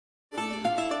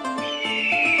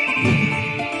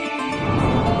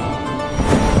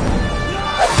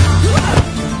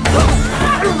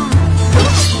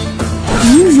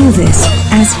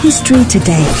as history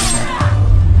today.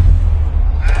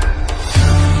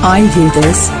 I view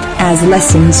this as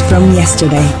lessons from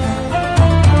yesterday.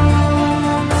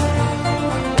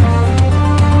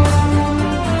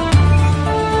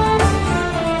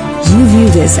 You view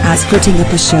this as putting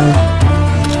up a show.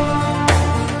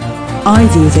 I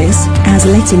view this as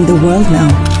letting the world know.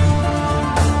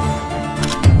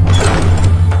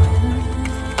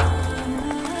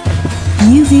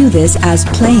 You view this as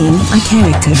playing a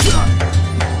character.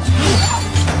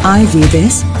 I view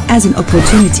this as an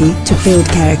opportunity to build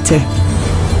character.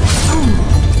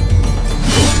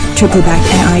 Triple back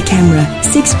AI camera,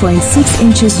 6.6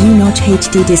 inches U-Notch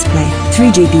HD display,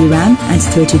 3GB RAM and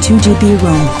 32GB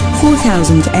ROM,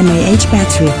 4000 mAh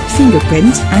battery,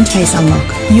 fingerprint and face unlock.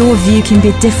 Your view can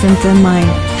be different than mine,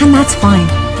 and that's fine,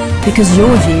 because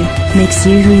your view makes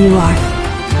you who you are.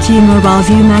 Q-Mobile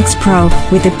View Max Pro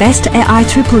with the best AI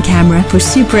triple camera for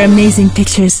super amazing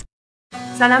pictures.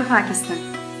 Salam Pakistan.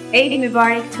 Eid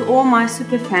Mubarak to all my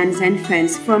super fans and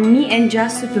friends from me and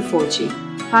Just Super 4G,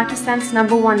 Pakistan's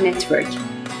 #1 network.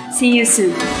 See you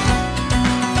soon.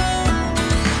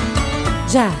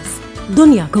 Jazz,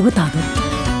 दुनिया को बता दो.